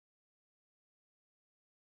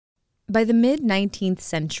By the mid-19th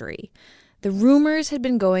century, the rumors had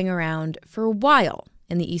been going around for a while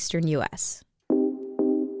in the eastern U.S.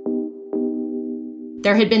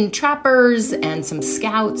 There had been trappers and some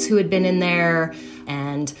scouts who had been in there,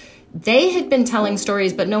 and they had been telling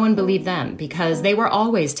stories, but no one believed them because they were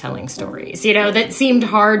always telling stories, that seemed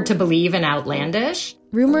hard to believe and outlandish.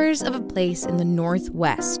 Rumors of a place in the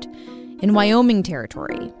Northwest, in Wyoming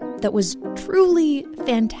territory, that was truly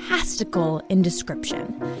fantastical in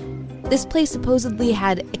description. This place supposedly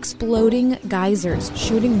had exploding geysers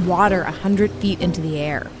shooting water 100 feet into the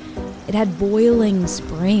air. It had boiling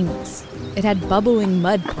springs. It had bubbling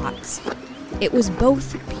mud pots. It was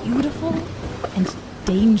both beautiful and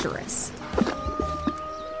dangerous.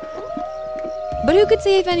 But who could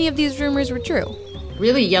say if any of these rumors were true?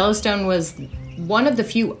 Really, Yellowstone was one of the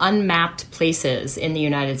few unmapped places in the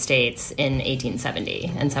United States in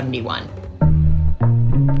 1870 and 71.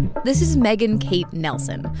 This is Megan Kate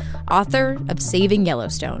Nelson, author of Saving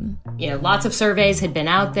Yellowstone. Lots of surveys had been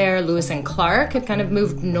out there. Lewis and Clark had kind of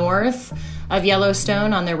moved north of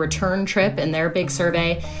Yellowstone on their return trip in their big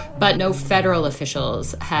survey, but no federal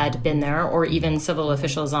officials had been there or even civil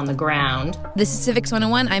officials on the ground. This is Civics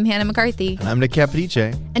 101. I'm Hannah McCarthy. And I'm Nick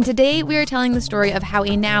Capodice. And today we are telling the story of how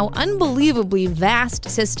a now unbelievably vast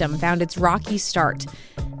system found its rocky start.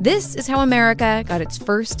 This is how America got its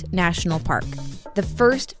first national park. The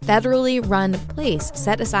first federally run place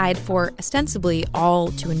set aside for ostensibly all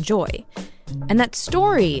to enjoy. And that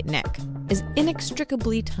story, Nick, is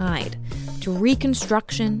inextricably tied to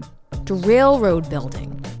Reconstruction, to railroad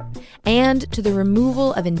building, and to the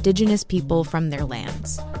removal of indigenous people from their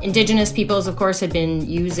lands. Indigenous peoples, of course, had been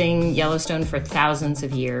using Yellowstone for thousands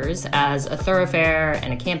of years as a thoroughfare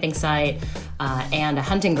and a camping site and a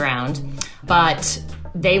hunting ground, but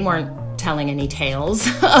they weren't telling any tales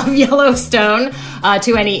of Yellowstone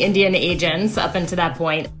to any Indian agents up until that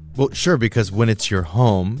point. Well, sure, because when it's your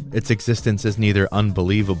home, its existence is neither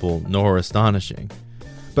unbelievable nor astonishing.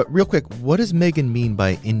 But real quick, what does Megan mean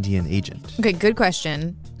by Indian agent? Okay, good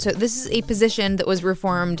question. So this is a position that was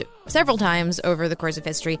reformed several times over the course of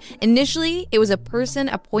history. Initially, it was a person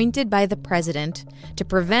appointed by the president to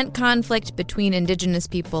prevent conflict between indigenous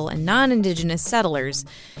people and non-indigenous settlers,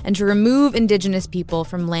 and to remove indigenous people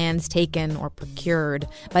from lands taken or procured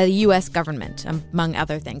by the U.S. government, among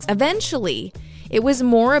other things. Eventually, it was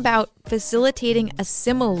more about facilitating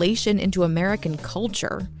assimilation into American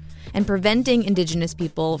culture and preventing indigenous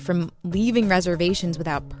people from leaving reservations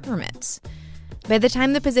without permits. By the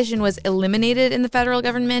time the position was eliminated in the federal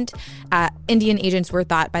government, Indian agents were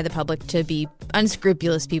thought by the public to be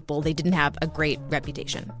unscrupulous people. They didn't have a great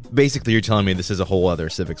reputation. Basically, you're telling me this is a whole other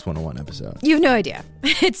Civics 101 episode. You have no idea.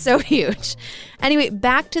 It's so huge. Anyway,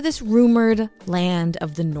 back to this rumored land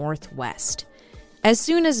of the Northwest. As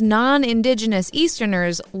soon as non-indigenous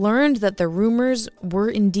Easterners learned that the rumors were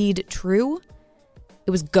indeed true,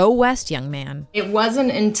 it was go west, young man. It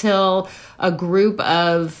wasn't until a group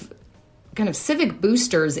of kind of civic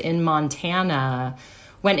boosters in Montana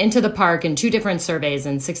went into the park in two different surveys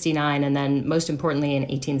in 1969 and then most importantly in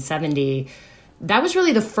 1870. That was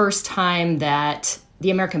really the first time that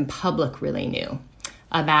the American public really knew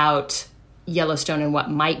about Yellowstone and what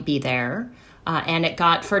might be there. And it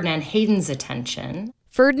got Ferdinand Hayden's attention.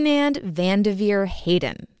 Ferdinand Vanderveer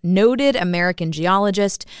Hayden, noted American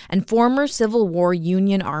geologist and former Civil War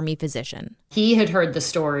Union Army physician. He had heard the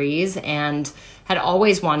stories and had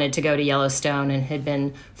always wanted to go to Yellowstone and had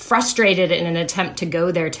been frustrated in an attempt to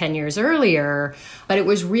go there 10 years earlier. But it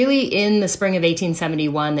was really in the spring of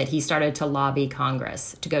 1871 that he started to lobby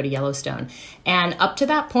Congress to go to Yellowstone. And up to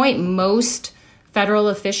that point, most federal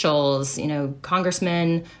officials,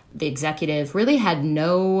 congressmen, the executive, really had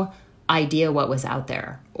no idea what was out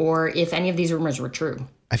there or if any of these rumors were true.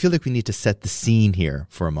 I feel like we need to set the scene here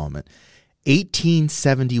for a moment.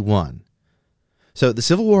 1871. So the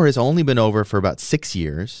Civil War has only been over for about 6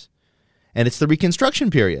 years, and it's the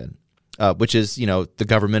Reconstruction period, which is, the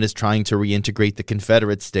government is trying to reintegrate the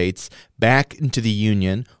Confederate States back into the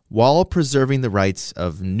Union while preserving the rights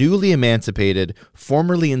of newly emancipated,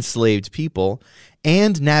 formerly enslaved people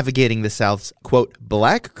and navigating the South's, quote,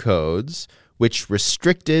 black codes, which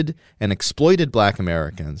restricted and exploited black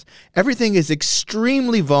Americans. Everything is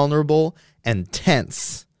extremely vulnerable and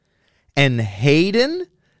tense. And Hayden,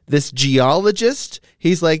 this geologist,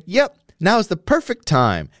 he's like, yep, now's the perfect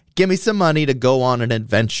time. Give me some money to go on an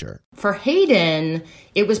adventure. For Hayden,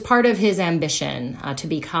 it was part of his ambition to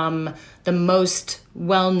become the most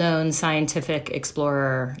well-known scientific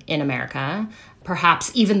explorer in America.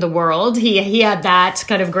 Perhaps even the world. He had that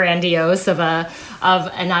kind of grandiose of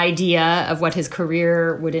an idea of what his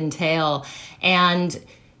career would entail. And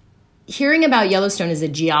Hearing about Yellowstone as a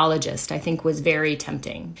geologist, I think, was very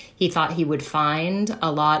tempting. He thought he would find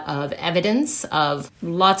a lot of evidence of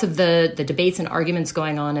lots of the debates and arguments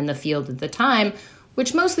going on in the field at the time,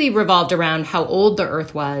 which mostly revolved around how old the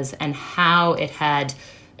Earth was and how it had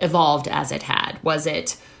evolved as it had. Was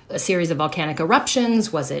it a series of volcanic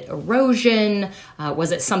eruptions? Was it erosion?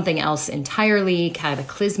 Was it something else entirely,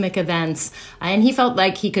 cataclysmic events? And he felt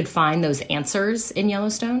like he could find those answers in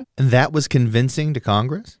Yellowstone. And that was convincing to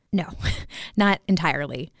Congress? No, not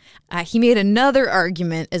entirely. He made another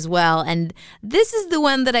argument as well, and this is the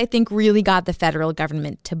one that I think really got the federal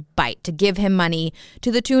government to bite, to give him money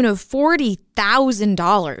to the tune of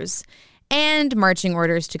 $40,000 and marching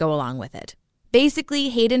orders to go along with it. Basically,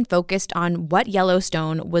 Hayden focused on what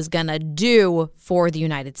Yellowstone was going to do for the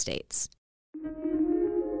United States.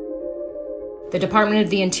 The Department of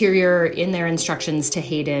the Interior, in their instructions to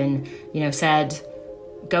Hayden, said,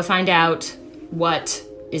 go find out what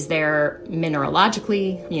is there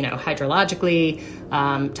mineralogically, hydrologically,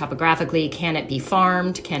 topographically. Can it be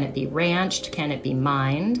farmed? Can it be ranched? Can it be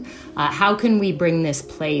mined? How can we bring this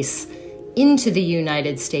place into the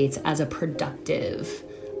United States as a productive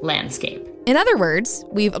landscape? In other words,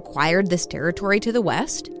 we've acquired this territory to the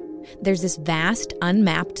west. There's this vast,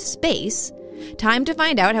 unmapped space. Time to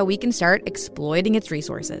find out how we can start exploiting its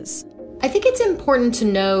resources. I think it's important to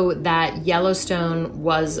know that Yellowstone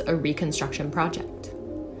was a reconstruction project.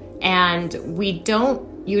 And we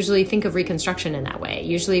don't usually think of reconstruction in that way.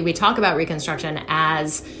 Usually we talk about reconstruction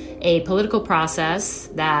as a political process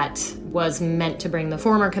that was meant to bring the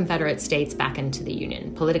former Confederate states back into the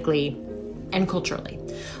Union, politically and culturally,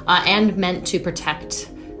 and meant to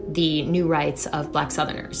protect the new rights of Black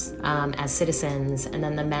Southerners as citizens, and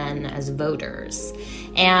then the men as voters.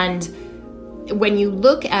 And when you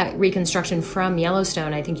look at Reconstruction from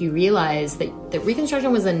Yellowstone, I think you realize that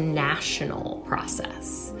Reconstruction was a national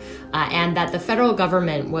process, and that the federal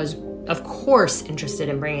government was, of course, interested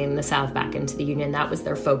in bringing the South back into the Union. That was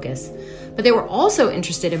their focus. But they were also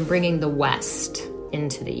interested in bringing the West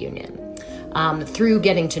into the Union. Through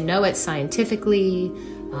getting to know it scientifically,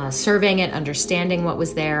 surveying it, understanding what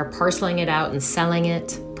was there, parceling it out and selling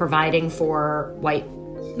it, providing for white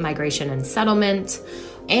migration and settlement,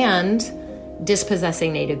 and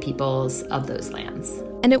dispossessing Native peoples of those lands.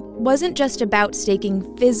 And it wasn't just about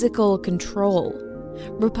staking physical control.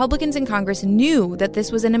 Republicans in Congress knew that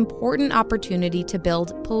this was an important opportunity to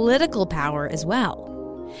build political power as well.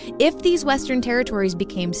 If these Western territories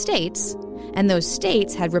became states, and those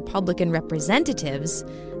states had Republican representatives,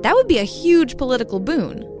 that would be a huge political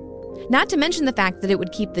boon. Not to mention the fact that it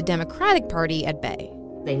would keep the Democratic Party at bay.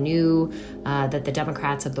 They knew that the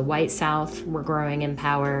Democrats of the white South were growing in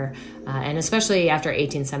power, and especially after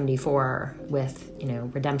 1874 with,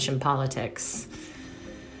 redemption politics.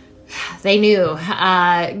 They knew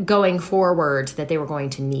going forward that they were going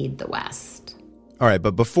to need the West. All right,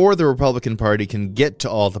 but before the Republican Party can get to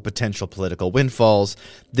all the potential political windfalls,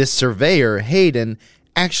 this surveyor, Hayden,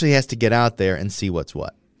 actually has to get out there and see what's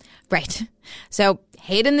what. Right. So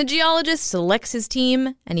Hayden, the geologist, selects his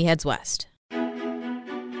team, and he heads west.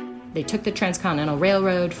 They took the Transcontinental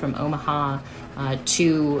Railroad from Omaha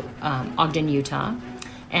to Ogden, Utah.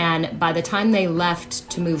 And by the time they left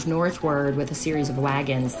to move northward with a series of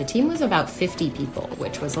wagons, the team was about 50 people,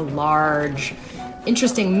 which was a large,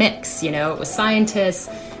 interesting mix. It was scientists,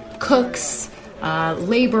 cooks,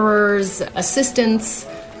 laborers, assistants,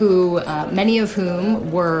 who many of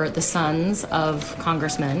whom were the sons of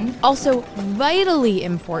congressmen. Also, vitally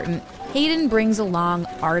important, Hayden brings along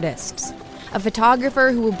artists. A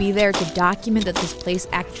photographer who will be there to document that this place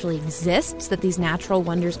actually exists, that these natural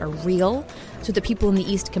wonders are real, so that people in the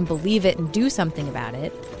East can believe it and do something about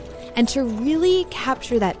it. And to really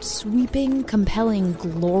capture that sweeping, compelling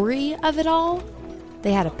glory of it all,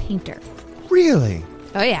 they had a painter. Really?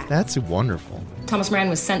 Oh, yeah. That's wonderful. Thomas Moran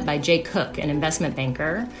was sent by Jay Cook, an investment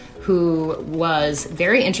banker, who was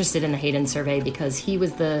very interested in the Hayden survey because he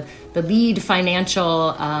was the lead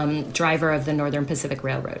financial driver of the Northern Pacific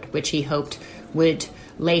Railroad, which he hoped would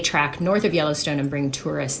lay track north of Yellowstone and bring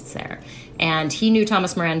tourists there. And he knew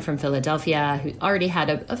Thomas Moran from Philadelphia, who already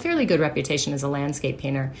had a fairly good reputation as a landscape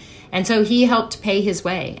painter. And so he helped pay his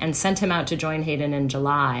way and sent him out to join Hayden in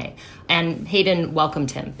July. And Hayden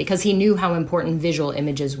welcomed him because he knew how important visual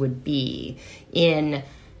images would be in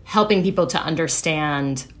helping people to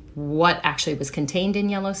understand what actually was contained in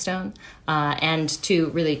Yellowstone and to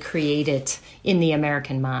really create it in the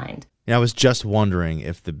American mind. I was just wondering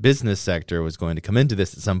if the business sector was going to come into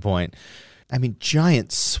this at some point. I mean,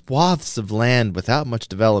 giant swaths of land without much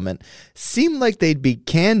development seem like they'd be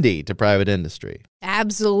candy to private industry.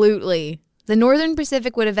 Absolutely. The Northern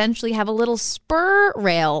Pacific would eventually have a little spur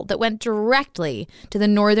rail that went directly to the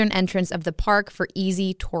northern entrance of the park for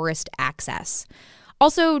easy tourist access.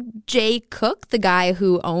 Also, Jay Cook, the guy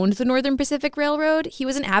who owned the Northern Pacific Railroad, he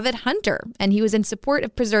was an avid hunter, and he was in support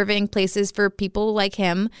of preserving places for people like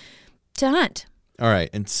him to hunt. All right,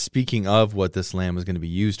 and speaking of what this land was going to be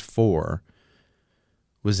used for,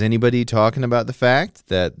 was anybody talking about the fact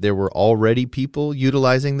that there were already people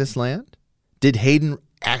utilizing this land? Did Hayden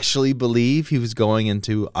actually believe he was going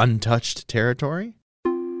into untouched territory?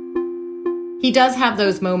 He does have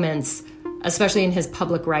those moments, especially in his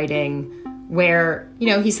public writing, where,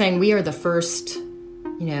 he's saying we are the first,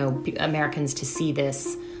 Americans to see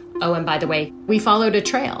this. Oh, and by the way, we followed a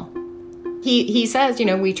trail. He says,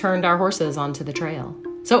 we turned our horses onto the trail.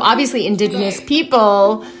 So obviously indigenous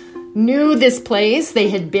people knew this place. They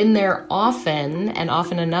had been there often, and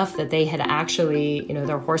often enough that they had actually,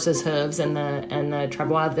 their horses' hooves and the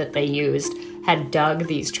travois that they used had dug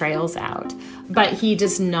these trails out. But he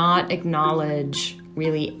does not acknowledge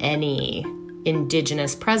really any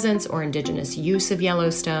indigenous presence or indigenous use of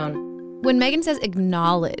Yellowstone. When Megan says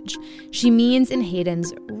acknowledge, she means in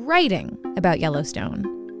Hayden's writing about Yellowstone.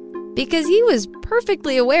 Because he was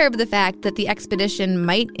perfectly aware of the fact that the expedition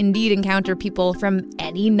might indeed encounter people from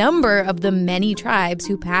any number of the many tribes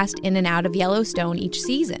who passed in and out of Yellowstone each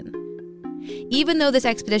season. Even though this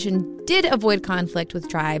expedition did avoid conflict with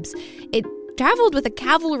tribes, it traveled with a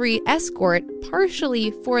cavalry escort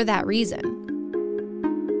partially for that reason.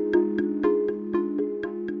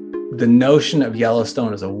 The notion of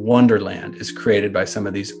Yellowstone as a wonderland is created by some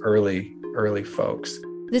of these early folks.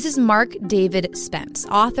 This is Mark David Spence,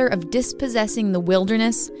 author of Dispossessing the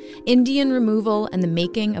Wilderness, Indian Removal, and the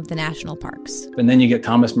Making of the National Parks. And then you get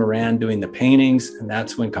Thomas Moran doing the paintings, and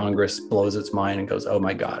that's when Congress blows its mind and goes, oh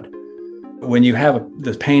my God. When you have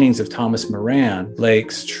the paintings of Thomas Moran,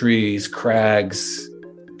 lakes, trees, crags,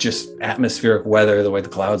 just atmospheric weather, the way the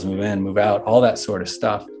clouds move in, move out, all that sort of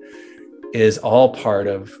stuff is all part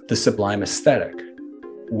of the sublime aesthetic,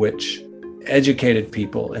 which educated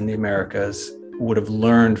people in the Americas would have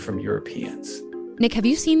learned from Europeans. Nick, have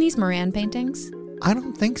you seen these Moran paintings? I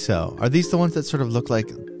don't think so. Are these the ones that sort of look like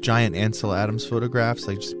giant Ansel Adams photographs,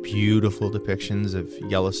 like just beautiful depictions of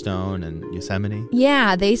Yellowstone and Yosemite?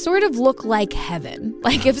 Yeah, they sort of look like heaven.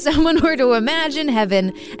 Like if someone were to imagine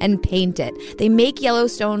heaven and paint it. They make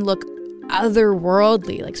Yellowstone look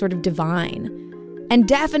otherworldly, like sort of divine. And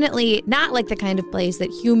definitely not like the kind of place that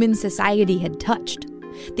human society had touched.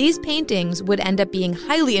 These paintings would end up being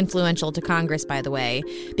highly influential to Congress, by the way,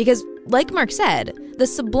 because, like Mark said, the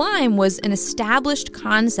sublime was an established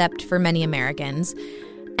concept for many Americans,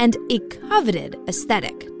 and a coveted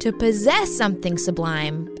aesthetic. To possess something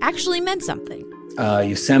sublime actually meant something.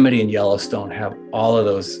 Yosemite and Yellowstone have all of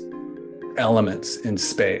those elements in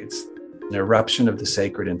spades, an eruption of the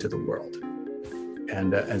sacred into the world.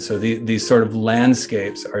 And so these sort of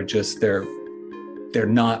landscapes are just, they're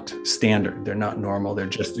not standard. They're not normal. They're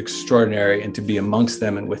just extraordinary. And to be amongst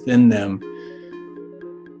them and within them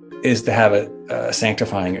is to have a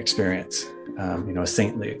sanctifying experience, a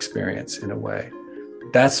saintly experience in a way.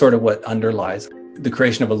 That's sort of what underlies the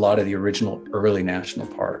creation of a lot of the original early national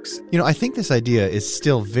parks. I think this idea is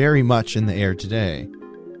still very much in the air today.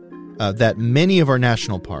 That many of our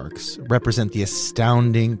national parks represent the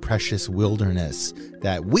astounding, precious wilderness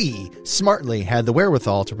that we smartly had the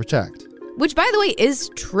wherewithal to protect. Which, by the way, is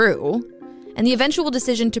true. And the eventual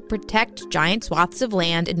decision to protect giant swaths of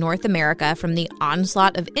land in North America from the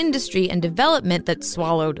onslaught of industry and development that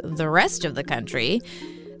swallowed the rest of the country,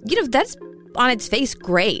 that's on its face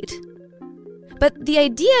great. But the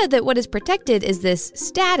idea that what is protected is this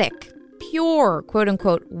static, pure,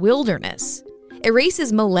 quote-unquote, wilderness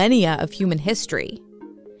erases millennia of human history.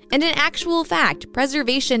 And in actual fact,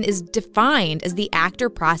 preservation is defined as the act or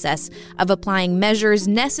process of applying measures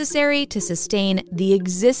necessary to sustain the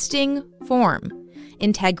existing form,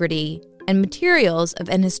 integrity, and materials of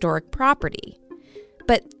an historic property.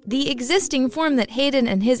 But the existing form that Hayden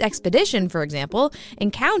and his expedition, for example,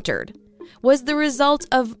 encountered was the result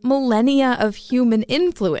of millennia of human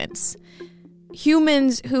influence.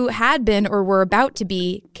 Humans who had been or were about to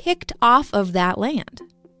be kicked off of that land.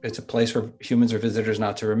 It's a place for humans or visitors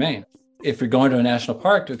not to remain. If you're going to a national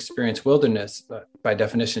park to experience wilderness, by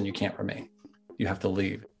definition, you can't remain. You have to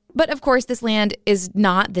leave. But of course, this land is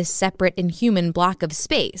not this separate inhuman block of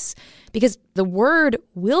space, because the word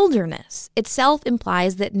wilderness itself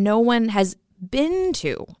implies that no one has been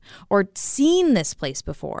to or seen this place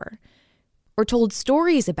before, or told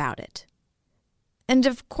stories about it. And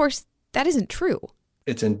of course, that isn't true.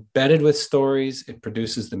 It's embedded with stories. It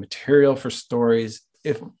produces the material for stories.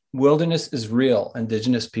 If wilderness is real.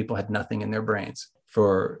 Indigenous people had nothing in their brains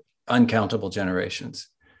for uncountable generations.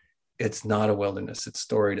 It's not a wilderness. It's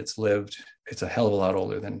storied. It's lived. It's a hell of a lot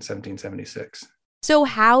older than 1776. So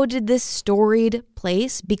how did this storied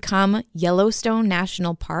place become Yellowstone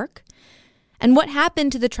National Park? And what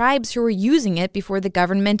happened to the tribes who were using it before the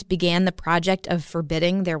government began the project of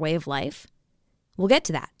forbidding their way of life? We'll get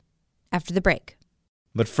to that after the break.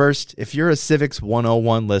 But first, if you're a Civics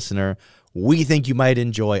 101 listener, we think you might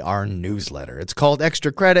enjoy our newsletter. It's called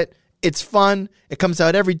Extra Credit. It's fun. It comes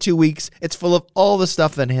out every 2 weeks. It's full of all the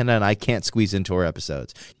stuff that Hannah and I can't squeeze into our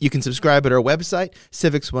episodes. You can subscribe at our website,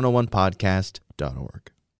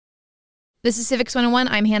 civics101podcast.org. This is Civics 101.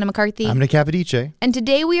 I'm Hannah McCarthy. I'm Nick Capodice. And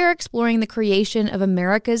today we are exploring the creation of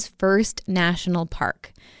America's first national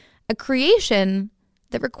park, a creation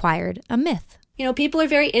that required a myth. You know, people are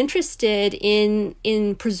very interested in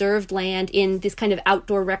preserved land, in this kind of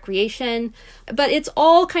outdoor recreation, but it's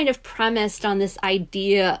all kind of premised on this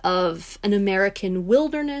idea of an American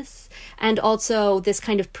wilderness and also this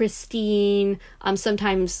kind of pristine,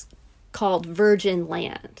 sometimes called virgin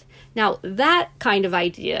land. Now, that kind of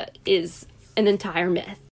idea is an entire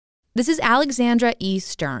myth. This is Alexandra E.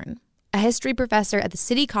 Stern, a history professor at the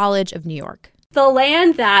City College of New York. The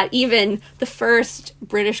land that even the first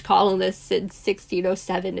British colonists in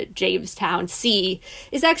 1607 at Jamestown see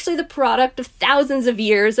is actually the product of thousands of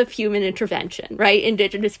years of human intervention, right?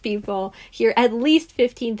 Indigenous people here, at least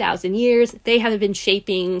 15,000 years, they have been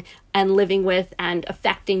shaping and living with and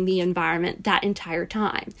affecting the environment that entire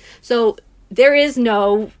time. So there is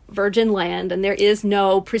no virgin land and there is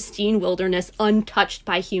no pristine wilderness untouched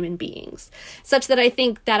by human beings. Such that I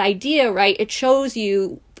think that idea, right, it shows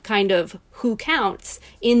you kind of who counts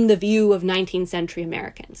in the view of 19th century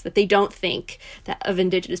Americans, that they don't think that of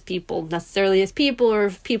Indigenous people necessarily as people or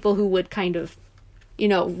of people who would kind of, you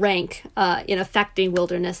know, rank in affecting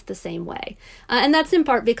wilderness the same way. And that's in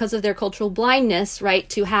part because of their cultural blindness, right,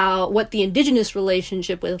 to what the Indigenous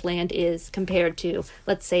relationship with land is compared to,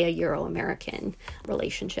 let's say, a Euro-American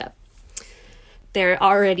relationship. There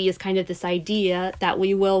already is kind of this idea that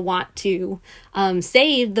we will want to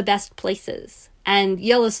save the best places, and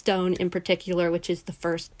Yellowstone in particular, which is the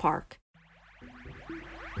first park.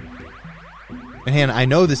 And Hannah, I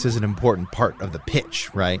know this is an important part of the pitch,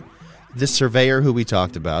 right? This surveyor who we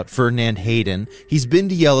talked about, Ferdinand Hayden, he's been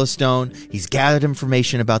to Yellowstone, he's gathered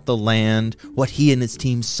information about the land, what he and his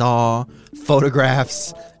team saw,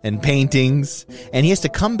 photographs and paintings, and he has to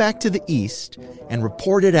come back to the East and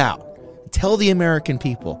report it out. Tell the American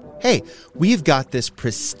people, hey, we've got this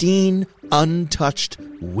pristine, untouched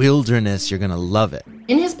wilderness. You're going to love it.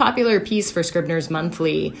 In his popular piece for Scribner's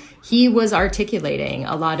Monthly, he was articulating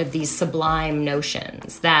a lot of these sublime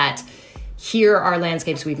notions that here are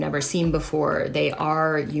landscapes we've never seen before. They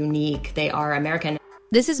are unique. They are American.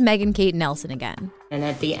 This is Megan Kate Nelson again. And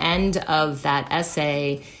at the end of that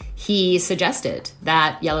essay, he suggested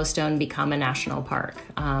that Yellowstone become a national park,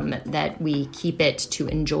 that we keep it to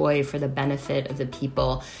enjoy for the benefit of the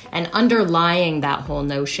people. And underlying that whole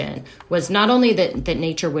notion was not only that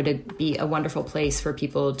nature would be a wonderful place for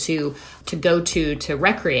people to go to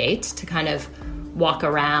recreate, to kind of walk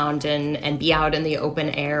around and be out in the open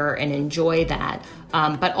air and enjoy that,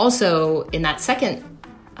 but also in that second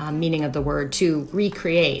meaning of the word, to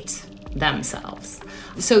recreate themselves.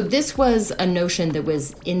 So this was a notion that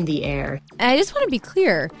was in the air. And I just want to be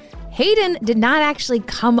clear, Hayden did not actually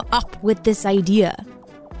come up with this idea.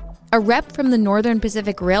 A rep from the Northern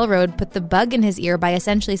Pacific Railroad put the bug in his ear by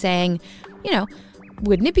essentially saying, you know,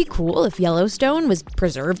 wouldn't it be cool if Yellowstone was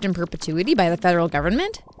preserved in perpetuity by the federal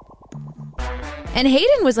government? And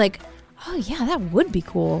Hayden was like, oh, yeah, that would be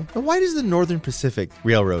cool. But why does the Northern Pacific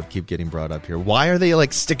Railroad keep getting brought up here? Why are they,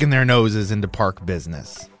 like, sticking their noses into park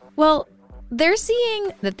business? Well, they're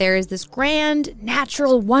seeing that there is this grand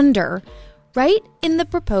natural wonder right in the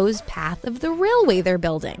proposed path of the railway they're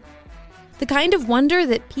building. The kind of wonder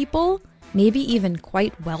that people, maybe even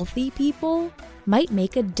quite wealthy people, might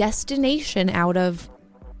make a destination out of.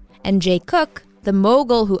 And Jay Cook, the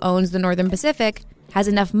mogul who owns the Northern Pacific, has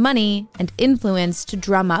enough money and influence to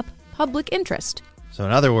drum up public interest. So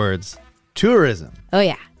in other words, tourism. Oh,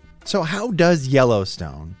 yeah. So how does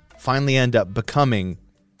Yellowstone finally end up becoming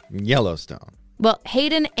Yellowstone? Well,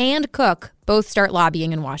 Hayden and Cook both start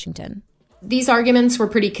lobbying in Washington. These arguments were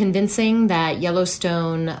pretty convincing that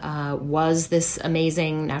Yellowstone was this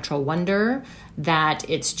amazing natural wonder, that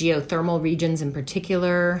its geothermal regions in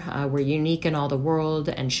particular were unique in all the world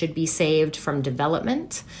and should be saved from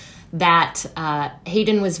development, that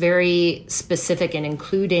Hayden was very specific in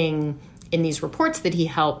including in these reports that he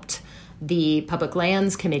helped the public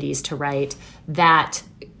lands committees to write, that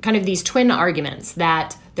kind of these twin arguments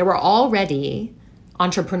that there were already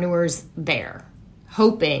entrepreneurs there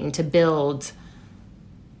hoping to build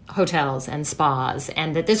hotels and spas,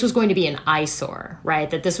 and that this was going to be an eyesore, right?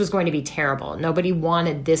 That this was going to be terrible. Nobody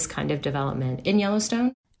wanted this kind of development in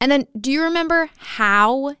Yellowstone. And then, do you remember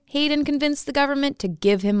how Hayden convinced the government to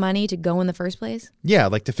give him money to go in the first place? Yeah,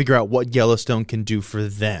 like to figure out what Yellowstone can do for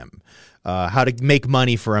them, how to make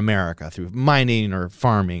money for America through mining or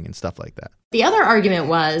farming and stuff like that. The other argument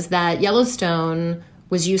was that Yellowstone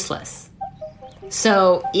was useless.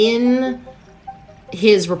 So in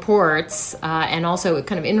his reports, and also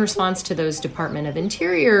kind of in response to those Department of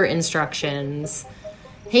Interior instructions,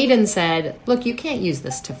 Hayden said, look, you can't use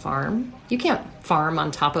this to farm. You can't farm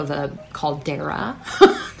on top of a caldera.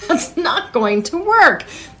 That's not going to work.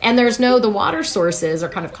 And the water sources are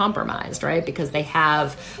kind of compromised, right? Because they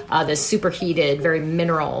have this superheated, very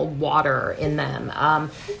mineral water in them.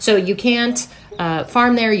 So you can't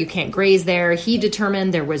farm there, you can't graze there. He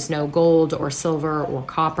determined there was no gold or silver or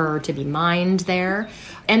copper to be mined there.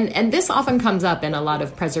 And this often comes up in a lot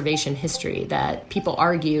of preservation history, that people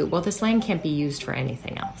argue, well, this land can't be used for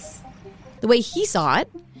anything else. The way he saw it,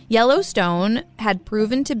 Yellowstone had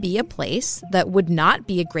proven to be a place that would not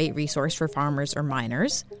be a great resource for farmers or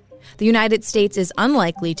miners. The United States is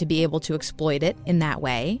unlikely to be able to exploit it in that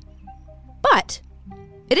way. But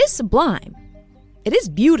it is sublime. It is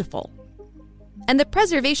beautiful. And the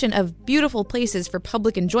preservation of beautiful places for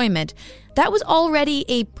public enjoyment, that was already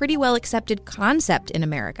a pretty well accepted concept in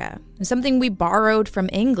America, something we borrowed from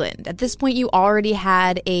England. At this point, you already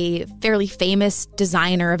had a fairly famous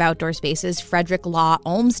designer of outdoor spaces, Frederick Law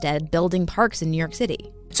Olmsted, building parks in New York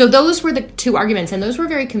City. So those were the two arguments, and those were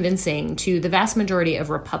very convincing to the vast majority of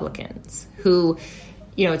Republicans who,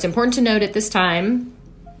 it's important to note at this time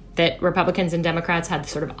that Republicans and Democrats had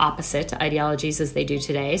sort of opposite ideologies as they do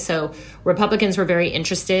today. So Republicans were very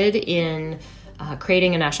interested in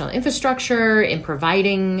creating a national infrastructure, in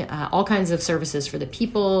providing all kinds of services for the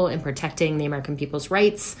people, in protecting the American people's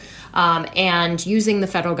rights, and using the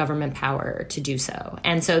federal government power to do so.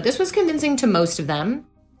 And so this was convincing to most of them.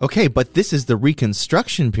 Okay, but this is the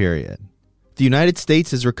Reconstruction period. The United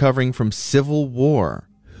States is recovering from civil war.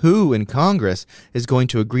 Who in Congress is going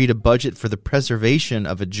to agree to budget for the preservation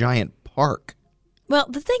of a giant park? Well,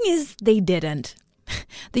 the thing is, they didn't.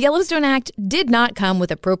 The Yellowstone Act did not come with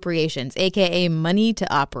appropriations, aka money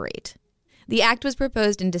to operate. The act was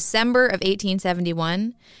proposed in December of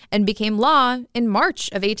 1871 and became law in March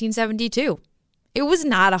of 1872. It was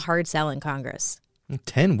not a hard sell in Congress.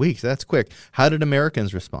 10 weeks, that's quick. How did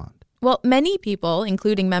Americans respond? Well, many people,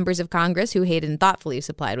 including members of Congress who Hayden thoughtfully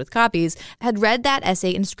supplied with copies, had read that essay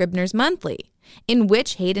in Scribner's Monthly, in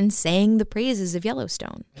which Hayden sang the praises of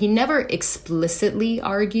Yellowstone. He never explicitly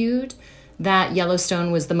argued that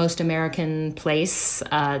Yellowstone was the most American place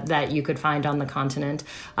that you could find on the continent,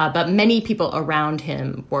 but many people around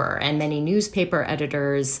him were, and many newspaper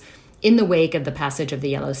editors in the wake of the passage of the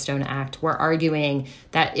Yellowstone Act were arguing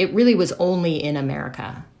that it really was only in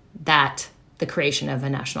America that the creation of a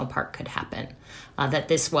national park could happen, that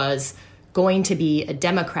this was going to be a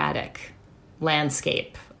democratic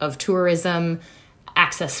landscape of tourism,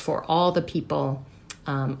 access for all the people.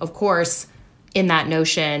 Of course, in that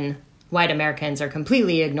notion, white Americans are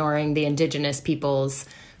completely ignoring the indigenous peoples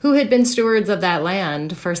who had been stewards of that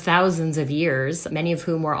land for thousands of years, many of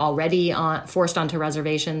whom were already forced onto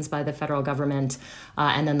reservations by the federal government,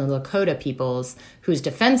 and then the Lakota peoples, whose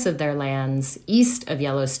defense of their lands east of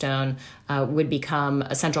Yellowstone would become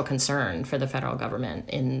a central concern for the federal government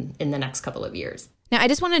in the next couple of years. Now, I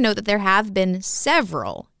just want to note that there have been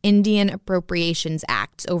several Indian Appropriations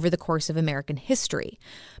Acts over the course of American history,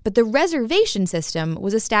 but the reservation system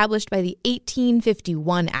was established by the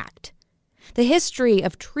 1851 Act. The history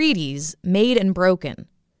of treaties made and broken,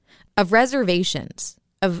 of reservations,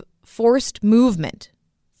 of forced movement,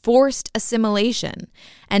 forced assimilation,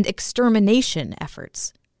 and extermination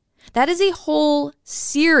efforts. That is a whole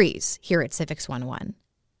series here at Civics 101.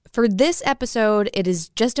 For this episode, it is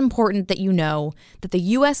just important that you know that the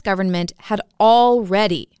U.S. government had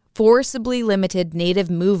already forcibly limited Native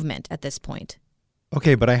movement at this point.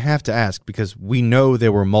 Okay, but I have to ask, because we know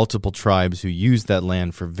there were multiple tribes who used that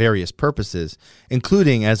land for various purposes,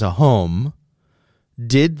 including as a home.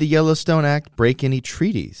 Did the Yellowstone Act break any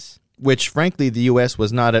treaties? Which, frankly, the U.S.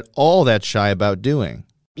 was not at all that shy about doing.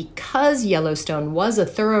 Because Yellowstone was a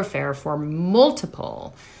thoroughfare for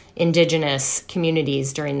multiple indigenous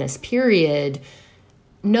communities during this period,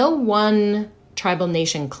 no one tribal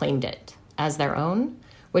nation claimed it as their own,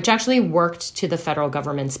 which actually worked to the federal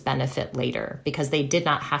government's benefit later because they did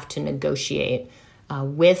not have to negotiate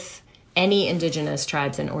with any indigenous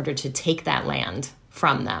tribes in order to take that land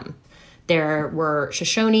from them. There were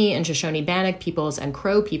Shoshone and Shoshone-Bannock peoples and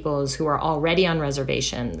Crow peoples who are already on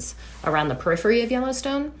reservations around the periphery of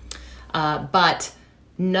Yellowstone, but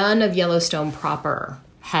none of Yellowstone proper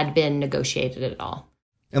had been negotiated at all.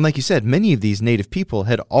 And like you said, many of these native people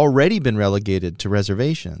had already been relegated to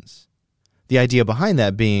reservations. The idea behind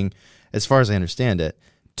that being, as far as I understand it,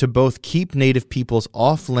 to both keep native peoples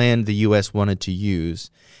off land the U.S. wanted to use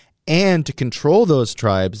and to control those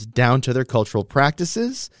tribes down to their cultural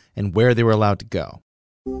practices and where they were allowed to go.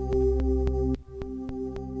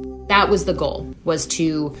 That was the goal, was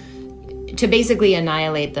to basically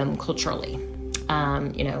annihilate them culturally.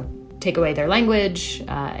 Take away their language,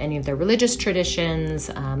 any of their religious traditions,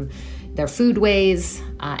 their foodways,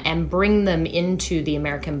 and bring them into the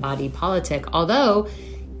American body politic. Although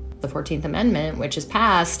the 14th Amendment, which is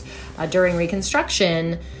passed during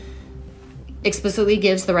Reconstruction, explicitly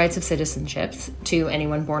gives the rights of citizenship to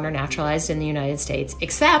anyone born or naturalized in the United States,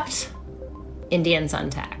 except Indians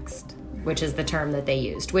untaxed, which is the term that they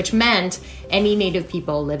used, which meant any native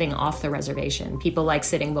people living off the reservation, people like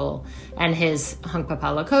Sitting Bull and his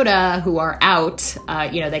Hunkpapa Lakota who are out.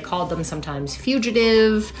 They called them sometimes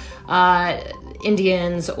fugitive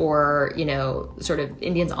Indians or, sort of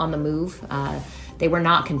Indians on the move. They were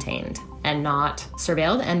not contained and not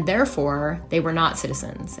surveilled, and therefore they were not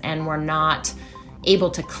citizens and were not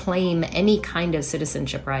able to claim any kind of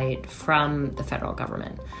citizenship right from the federal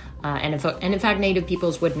government. And in fact, Native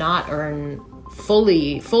peoples would not earn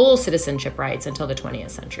full citizenship rights until the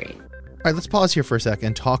 20th century. All right, let's pause here for a second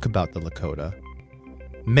and talk about the Lakota.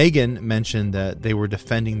 Megan mentioned that they were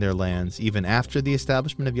defending their lands even after the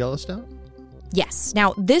establishment of Yellowstone? Yes.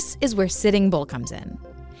 Now, this is where Sitting Bull comes in.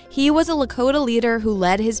 He was a Lakota leader who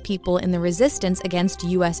led his people in the resistance against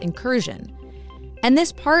U.S. incursion. And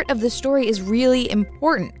this part of the story is really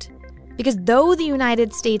important because though the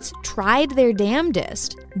United States tried their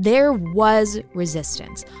damnedest, there was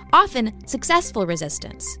resistance, often successful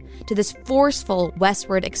resistance, to this forceful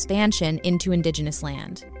westward expansion into indigenous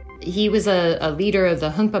land. He was a leader of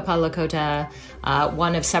the Hunkpapa Lakota,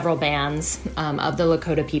 one of several bands of the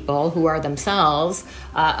Lakota people who are themselves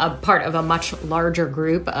a part of a much larger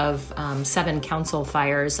group of 7 council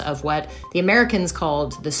fires of what the Americans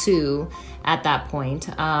called the Sioux at that point,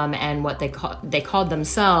 and what they called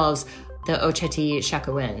themselves the Oceti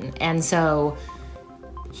Sakowin. And so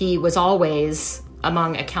he was always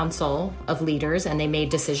among a council of leaders, and they made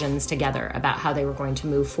decisions together about how they were going to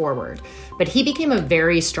move forward. But he became a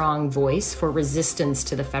very strong voice for resistance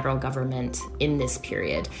to the federal government in this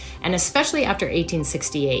period, and especially after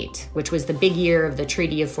 1868, which was the big year of the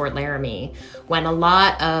Treaty of Fort Laramie, when a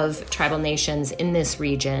lot of tribal nations in this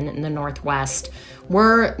region, in the Northwest,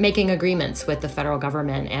 were making agreements with the federal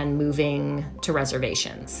government and moving to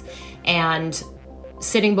reservations. And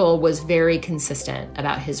Sitting Bull was very consistent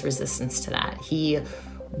about his resistance to that. He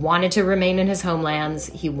wanted to remain in his homelands.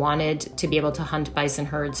 He wanted to be able to hunt bison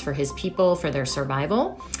herds for his people, for their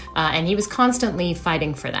survival. And he was constantly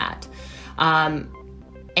fighting for that.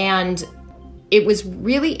 And it was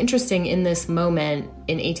really interesting in this moment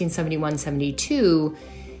in 1871-72,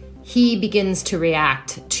 he begins to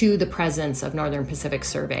react to the presence of Northern Pacific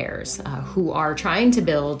surveyors who are trying to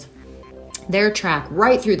build their track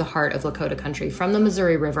right through the heart of Lakota country from the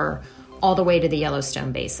Missouri River all the way to the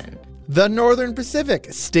Yellowstone Basin. The Northern Pacific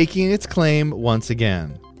staking its claim once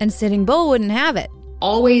again. And Sitting Bull wouldn't have it.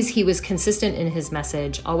 Always he was consistent in his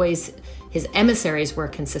message. Always his emissaries were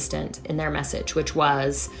consistent in their message, which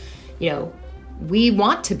was, we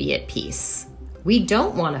want to be at peace. We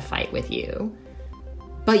don't want to fight with you,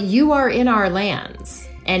 but you are in our lands.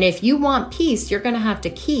 And if you want peace, you're going to have to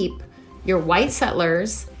keep your white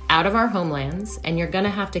settlers out of our homelands, and you're going to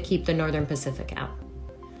have to keep the Northern Pacific out.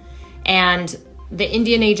 And the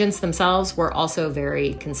Indian agents themselves were also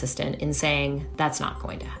very consistent in saying that's not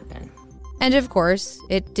going to happen. And of course,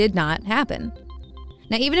 it did not happen.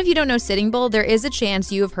 Now, even if you don't know Sitting Bull, there is a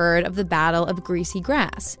chance you have heard of the Battle of Greasy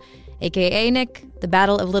Grass, aka, Nick, the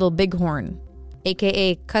Battle of Little Bighorn,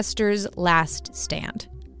 aka Custer's Last Stand.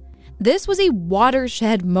 This was a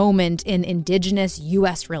watershed moment in indigenous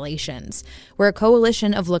U.S. relations, where a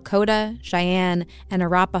coalition of Lakota, Cheyenne, and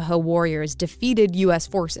Arapaho warriors defeated U.S.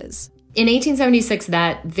 forces. In 1876,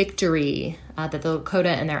 that victory that the Lakota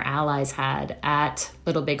and their allies had at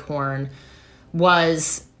Little Bighorn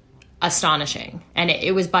was astonishing. And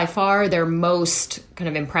it was by far their most kind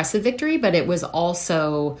of impressive victory, but it was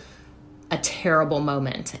also a terrible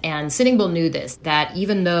moment. And Sitting Bull knew this, that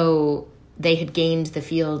even though they had gained the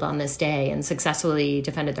field on this day and successfully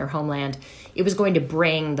defended their homeland, it was going to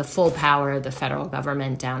bring the full power of the federal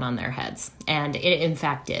government down on their heads. And it, in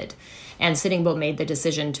fact, did. And Sitting Bull made the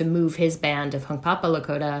decision to move his band of Hunkpapa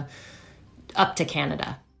Lakota up to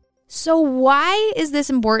Canada. So why is this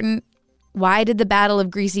important? Why did the Battle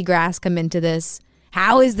of Greasy Grass come into this?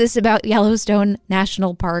 How is this about Yellowstone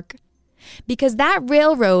National Park? Because that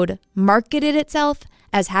railroad marketed itself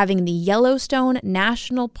as having the Yellowstone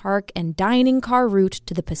National Park and dining car route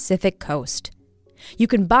to the Pacific Coast. You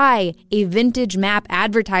can buy a vintage map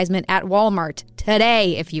advertisement at Walmart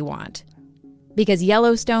today if you want. Because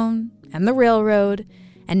Yellowstone and the railroad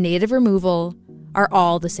and native removal are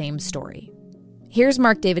all the same story. Here's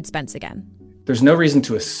Mark David Spence again. There's no reason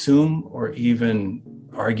to assume or even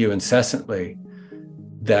argue incessantly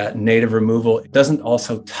that native removal doesn't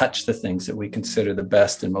also touch the things that we consider the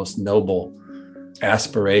best and most noble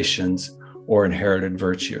aspirations or inherited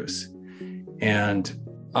virtues. And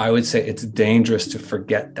I would say it's dangerous to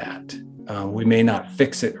forget that. We may not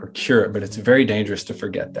fix it or cure it, but it's very dangerous to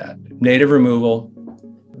forget that. Native removal,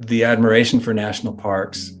 the admiration for national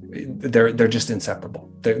parks, they're just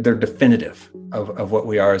inseparable. They're definitive of what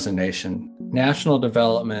we are as a nation. National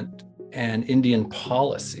development and Indian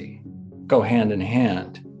policy go hand in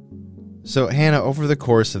hand. So, Hannah, over the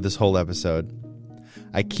course of this whole episode,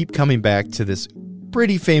 I keep coming back to this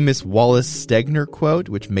pretty famous Wallace Stegner quote,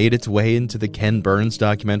 which made its way into the Ken Burns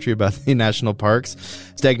documentary about the national parks.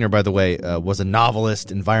 Stegner, by the way, was a novelist,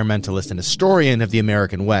 environmentalist, and historian of the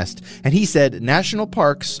American West, and he said national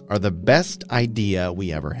parks are the best idea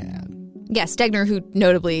we ever had. Yeah, Stegner, who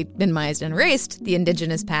notably minimized and erased the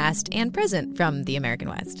indigenous past and present from the American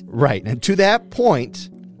West. Right, and to that point,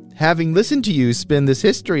 having listened to you spin this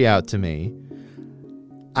history out to me,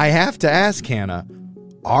 I have to ask, Hannah,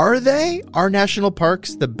 are national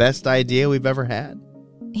parks the best idea we've ever had?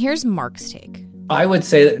 Here's Mark's take. I would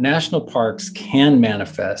say that national parks can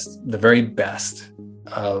manifest the very best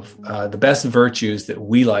of the best virtues that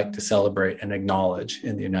we like to celebrate and acknowledge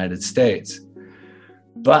in the United States.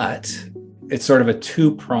 But it's sort of a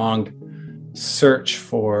two-pronged search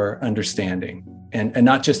for understanding, and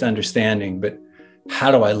not just understanding, but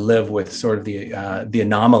how do I live with sort of the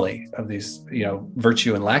anomaly of these,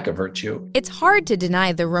 virtue and lack of virtue? It's hard to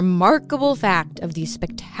deny the remarkable fact of these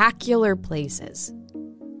spectacular places.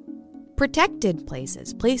 Protected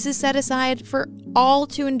places, places set aside for all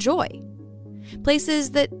to enjoy.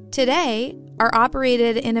 Places that today are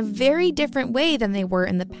operated in a very different way than they were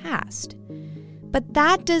in the past. But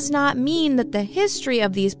that does not mean that the history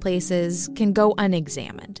of these places can go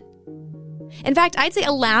unexamined. In fact, I'd say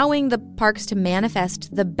allowing the parks to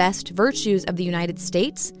manifest the best virtues of the United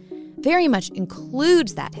States very much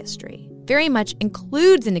includes that history, very much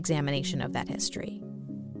includes an examination of that history.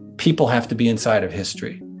 People have to be inside of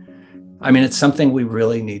history. I mean, it's something we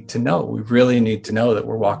really need to know. We really need to know that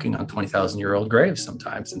we're walking on 20,000-year-old graves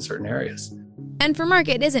sometimes in certain areas. And for Mark,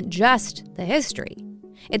 it isn't just the history.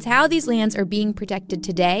 It's how these lands are being protected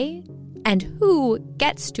today and who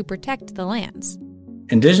gets to protect the lands.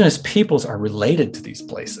 Indigenous peoples are related to these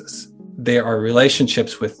places. There are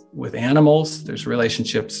relationships with animals. There's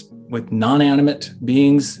relationships with non-animate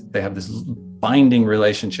beings. They have this binding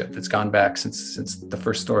relationship that's gone back since the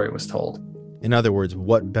first story was told. In other words,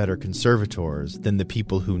 what better conservators than the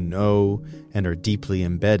people who know and are deeply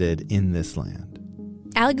embedded in this land?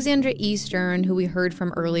 Alexandra E. Stern, who we heard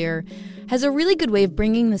from earlier, has a really good way of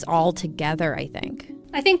bringing this all together, I think.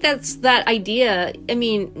 I think that's that idea. I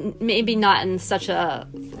mean, maybe not in such a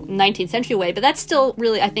 19th century way, but that still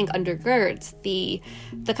really, I think, undergirds the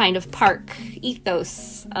kind of park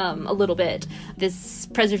ethos a little bit. This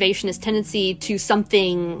preservationist tendency to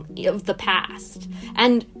something of the past.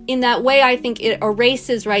 And in that way, I think it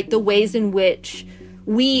erases, right, the ways in which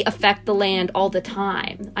we affect the land all the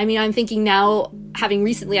time. I mean, I'm thinking now, having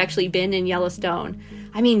recently actually been in Yellowstone,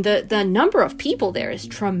 I mean, the number of people there is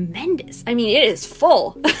tremendous. I mean, it is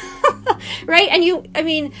full, right?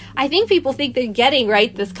 And I think people think they're getting,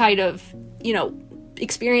 right, this kind of,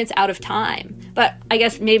 experience out of time. But I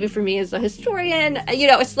guess maybe for me as a historian,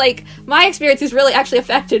 it's like my experience is really actually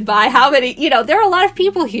affected by how many, there are a lot of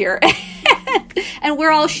people here. And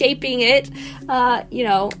we're all shaping it,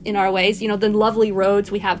 in our ways. The lovely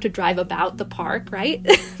roads we have to drive about the park, right?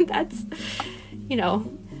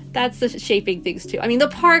 That's the shaping things too. I mean, the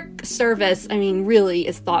Park Service, really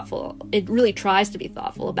is thoughtful. It really tries to be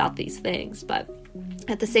thoughtful about these things, but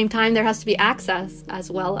at the same time, there has to be access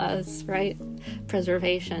as well as, right,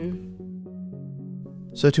 preservation.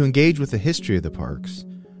 So to engage with the history of the parks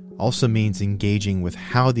also means engaging with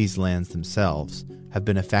how these lands themselves have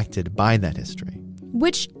been affected by that history.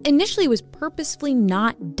 which initially was purposefully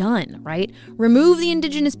not done, right? Remove the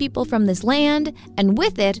indigenous people from this land, and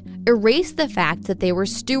with it, erase the fact that they were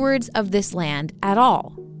stewards of this land at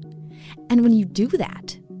all. And when you do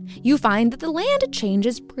that, you find that the land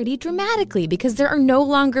changes pretty dramatically because there are no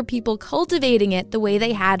longer people cultivating it the way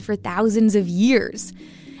they had for thousands of years.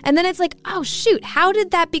 And then it's like, oh shoot, how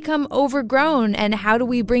did that become overgrown, and how do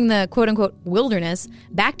we bring the quote-unquote wilderness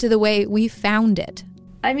back to the way we found it?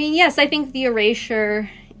 I mean, yes, I think the erasure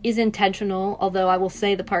is intentional, although I will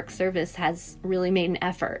say the Park Service has really made an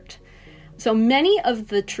effort. So many of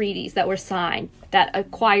the treaties that were signed that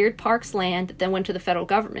acquired parks land that then went to the federal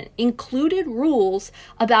government included rules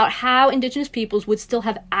about how indigenous peoples would still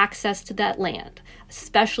have access to that land,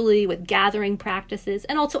 especially with gathering practices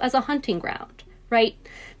and also as a hunting ground, right?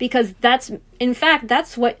 Because that's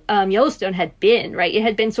what Yellowstone had been, right? It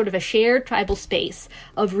had been sort of a shared tribal space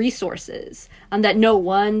of resources that no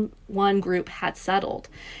one group had settled.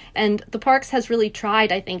 And the parks has really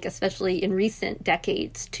tried, I think, especially in recent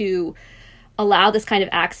decades, to allow this kind of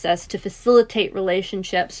access to facilitate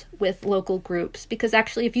relationships with local groups. Because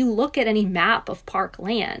actually, if you look at any map of park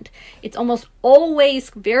land, it's almost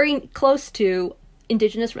always very close to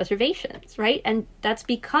indigenous reservations, right? And that's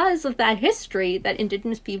because of that history that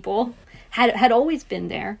indigenous people had always been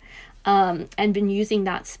there and been using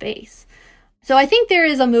that space. So I think there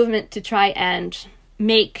is a movement to try and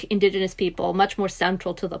make indigenous people much more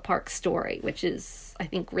central to the park story, which is, I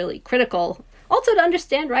think, really critical. Also to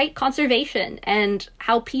understand, right, conservation and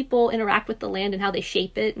how people interact with the land and how they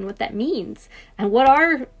shape it and what that means and what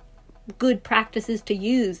are good practices to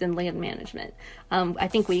use in land management. I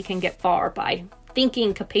think we can get far by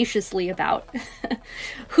thinking capaciously about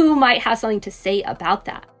who might have something to say about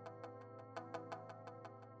that.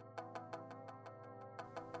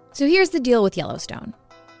 So here's the deal with Yellowstone.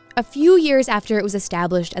 A few years after it was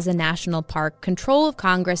established as a national park, control of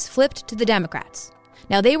Congress flipped to the Democrats.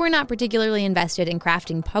 Now, they were not particularly invested in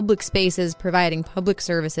crafting public spaces, providing public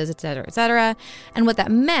services, etc., and what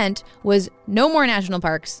that meant was no more national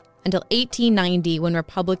parks until 1890 when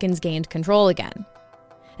Republicans gained control again.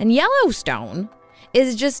 And Yellowstone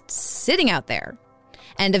is just sitting out there.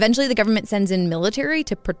 And eventually the government sends in military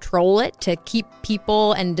to patrol it, to keep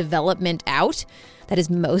people and development out. That is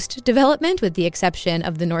most development, with the exception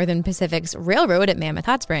of the Northern Pacific's railroad at Mammoth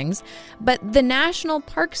Hot Springs. But the National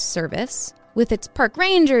Park Service, with its park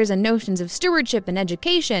rangers and notions of stewardship and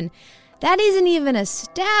education, that isn't even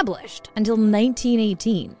established until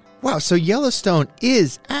 1918. Wow, so Yellowstone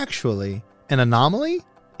is actually an anomaly?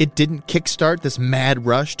 It didn't kickstart this mad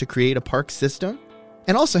rush to create a park system?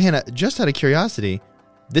 And also, Hannah, just out of curiosity,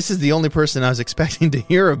 this is the only person I was expecting to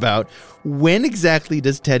hear about. When exactly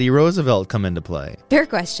does Teddy Roosevelt come into play? Fair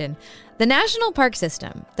question. The national park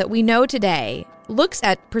system that we know today looks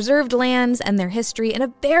at preserved lands and their history in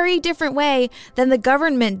a very different way than the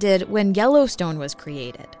government did when Yellowstone was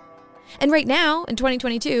created. And right now, in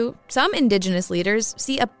 2022, some indigenous leaders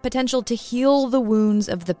see a potential to heal the wounds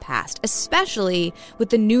of the past, especially with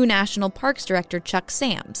the new National Parks Director, Chuck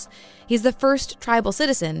Sams. He's the first tribal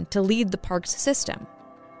citizen to lead the parks system.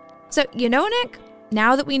 So, you know, Nick,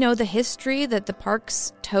 now that we know the history that the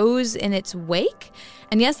parks tows in its wake,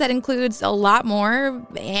 and yes, that includes a lot more,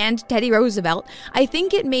 and Teddy Roosevelt, I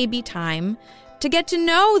think it may be time to get to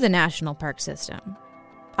know the national park system.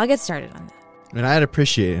 I'll get started on that. And I'd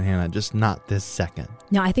appreciate it, Hannah, just not this second.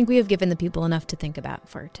 No, I think we have given the people enough to think about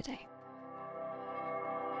for today.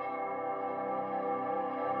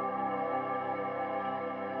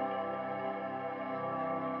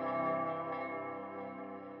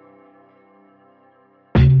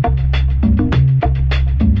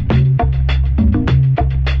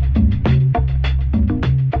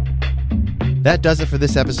 That does it for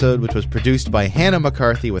this episode, which was produced by Hannah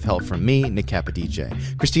McCarthy with help from me, Nick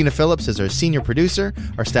Capodice. Christina Phillips is our senior producer.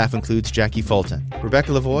 Our staff includes Jackie Fulton.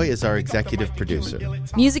 Rebecca Lavoie is our executive producer.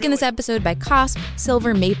 Music in this episode by Cosp,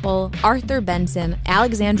 Silver Maple, Arthur Benson,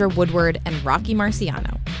 Alexandra Woodward, and Rocky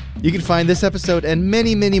Marciano. You can find this episode and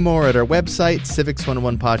many, many more at our website,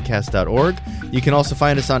 civics101podcast.org. You can also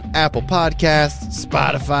find us on Apple Podcasts,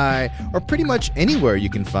 Spotify, or pretty much anywhere you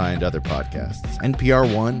can find other podcasts.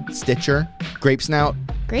 NPR One, Stitcher, Grape Snout.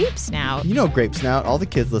 Grape Snout? You know Grape Snout. All the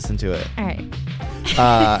kids listen to it. All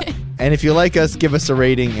right. And if you like us, give us a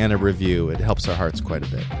rating and a review. It helps our hearts quite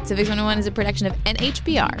a bit. Civics 101 is a production of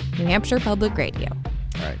NHPR, New Hampshire Public Radio.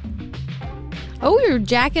 All right. Oh, you're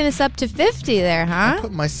jacking us up to 50 there, huh? I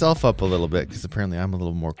put myself up a little bit because apparently I'm a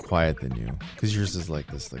little more quiet than you. Because yours is like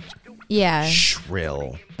this, like yeah,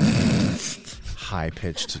 shrill,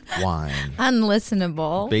 high-pitched whine.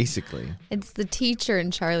 Unlistenable. Basically. It's the teacher in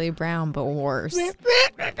Charlie Brown, but worse.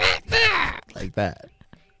 like that.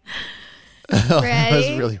 That was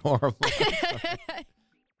Ready? really horrible.